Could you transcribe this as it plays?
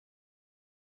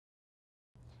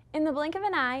In the blink of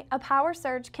an eye, a power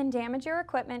surge can damage your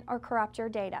equipment or corrupt your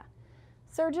data.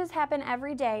 Surges happen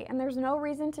every day, and there's no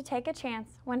reason to take a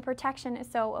chance when protection is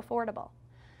so affordable.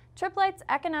 Tripp Lite's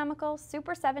economical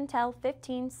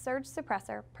SUPER7TEL15 surge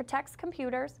suppressor protects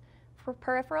computers,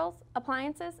 peripherals,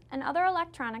 appliances, and other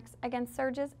electronics against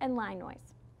surges and line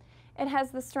noise. It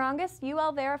has the strongest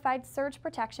UL-verified surge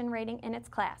protection rating in its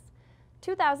class,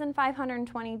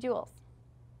 2,520 joules.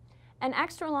 An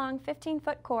extra-long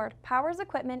 15-foot cord powers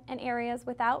equipment in areas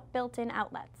without built-in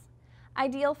outlets,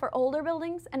 ideal for older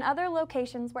buildings and other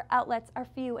locations where outlets are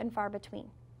few and far between.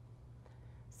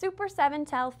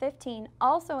 SUPER7TEL15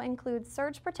 also includes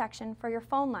surge protection for your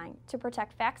phone line to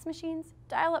protect fax machines,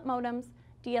 dial-up modems,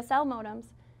 DSL modems,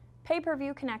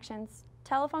 pay-per-view connections,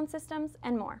 telephone systems,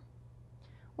 and more.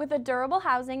 With a durable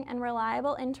housing and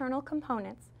reliable internal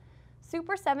components,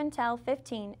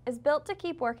 SUPER7TEL15 is built to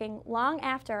keep working long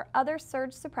after other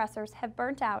surge suppressors have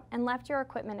burnt out and left your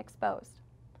equipment exposed.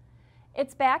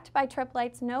 It's backed by Tripp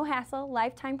Lite's no-hassle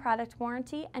lifetime product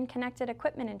warranty and connected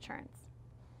equipment insurance.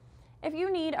 If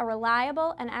you need a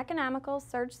reliable and economical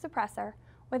surge suppressor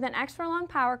with an extra long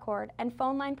power cord and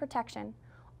phone line protection,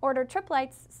 order Tripp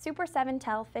Lite's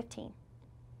SUPER7TEL15.